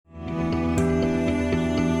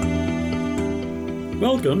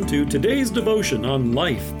Welcome to today's devotion on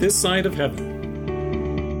life this side of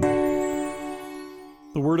heaven.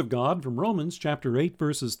 The Word of God from Romans chapter 8,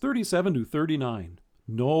 verses 37 to 39.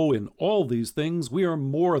 No, in all these things we are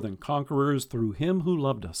more than conquerors through Him who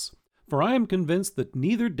loved us. For I am convinced that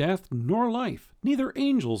neither death nor life, neither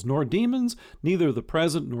angels nor demons, neither the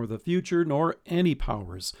present nor the future, nor any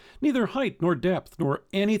powers, neither height nor depth, nor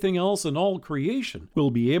anything else in all creation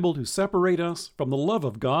will be able to separate us from the love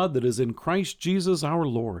of God that is in Christ Jesus our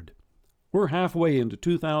Lord. We're halfway into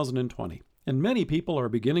 2020, and many people are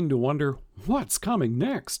beginning to wonder, what's coming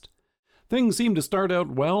next? Things seemed to start out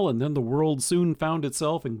well, and then the world soon found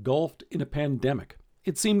itself engulfed in a pandemic.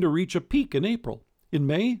 It seemed to reach a peak in April. In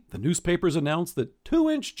May, the newspapers announced that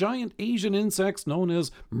 2-inch giant Asian insects known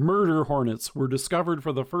as murder hornets were discovered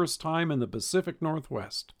for the first time in the Pacific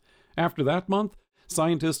Northwest. After that month,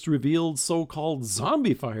 scientists revealed so-called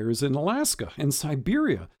zombie fires in Alaska and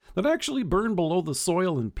Siberia that actually burn below the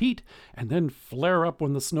soil and peat and then flare up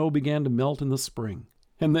when the snow began to melt in the spring.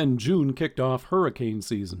 And then June kicked off hurricane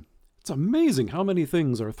season. It's amazing how many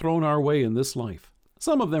things are thrown our way in this life.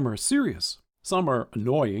 Some of them are serious, some are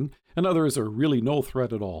annoying, and others are really no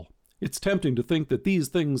threat at all. It's tempting to think that these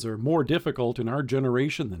things are more difficult in our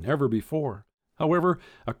generation than ever before. However,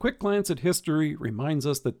 a quick glance at history reminds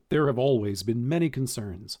us that there have always been many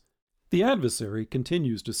concerns. The adversary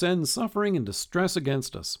continues to send suffering and distress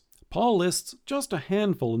against us. Paul lists just a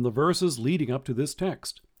handful in the verses leading up to this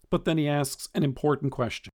text, but then he asks an important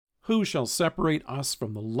question. Who shall separate us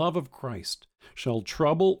from the love of Christ? Shall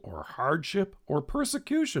trouble or hardship or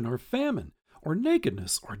persecution or famine or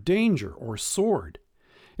nakedness, or danger, or sword?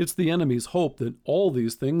 It's the enemy's hope that all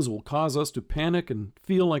these things will cause us to panic and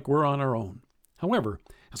feel like we're on our own. However,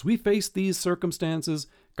 as we face these circumstances,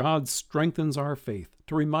 God strengthens our faith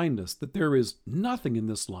to remind us that there is nothing in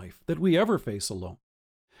this life that we ever face alone.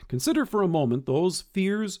 Consider for a moment those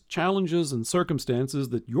fears, challenges, and circumstances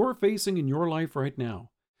that you're facing in your life right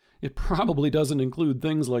now. It probably doesn't include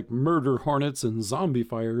things like murder hornets and zombie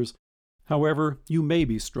fires. However, you may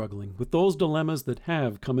be struggling with those dilemmas that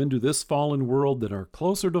have come into this fallen world that are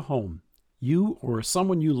closer to home. You or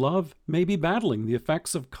someone you love may be battling the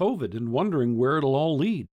effects of COVID and wondering where it'll all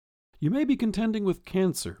lead. You may be contending with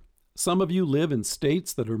cancer. Some of you live in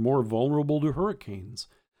states that are more vulnerable to hurricanes.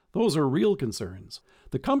 Those are real concerns.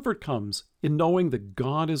 The comfort comes in knowing that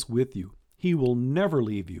God is with you. He will never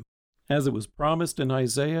leave you. As it was promised in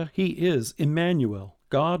Isaiah, He is Emmanuel,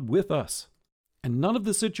 God with us. And none of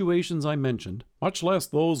the situations I mentioned, much less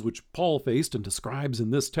those which Paul faced and describes in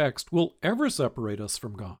this text, will ever separate us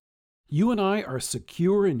from God. You and I are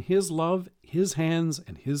secure in His love, His hands,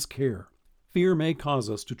 and His care. Fear may cause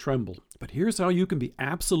us to tremble, but here's how you can be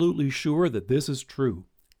absolutely sure that this is true.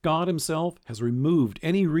 God Himself has removed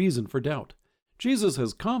any reason for doubt. Jesus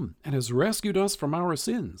has come and has rescued us from our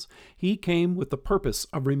sins. He came with the purpose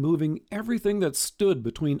of removing everything that stood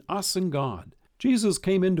between us and God. Jesus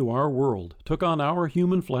came into our world, took on our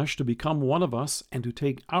human flesh to become one of us and to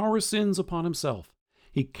take our sins upon Himself.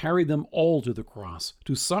 He carried them all to the cross,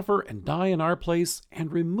 to suffer and die in our place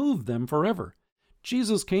and remove them forever.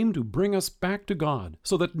 Jesus came to bring us back to God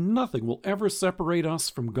so that nothing will ever separate us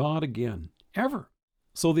from God again, ever.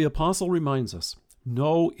 So the apostle reminds us,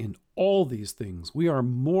 no, in all these things we are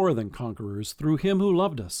more than conquerors through Him who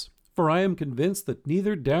loved us. For I am convinced that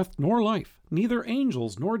neither death nor life, neither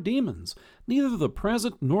angels nor demons, neither the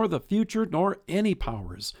present nor the future nor any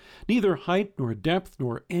powers, neither height nor depth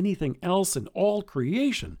nor anything else in all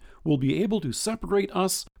creation will be able to separate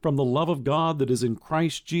us from the love of God that is in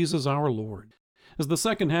Christ Jesus our Lord. As the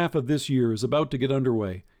second half of this year is about to get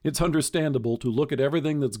underway, it's understandable to look at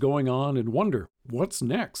everything that's going on and wonder, what's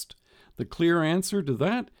next? The clear answer to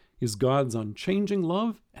that is God's unchanging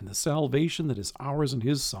love and the salvation that is ours in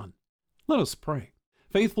His Son. Let us pray.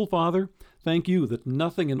 Faithful Father, thank You that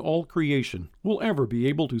nothing in all creation will ever be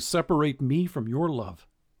able to separate me from Your love.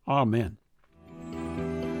 Amen.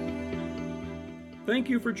 Thank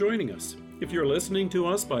you for joining us. If you're listening to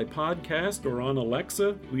us by podcast or on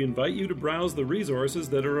Alexa, we invite you to browse the resources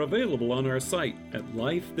that are available on our site at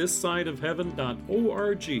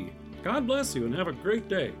lifethissideofheaven.org. God bless you and have a great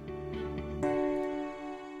day.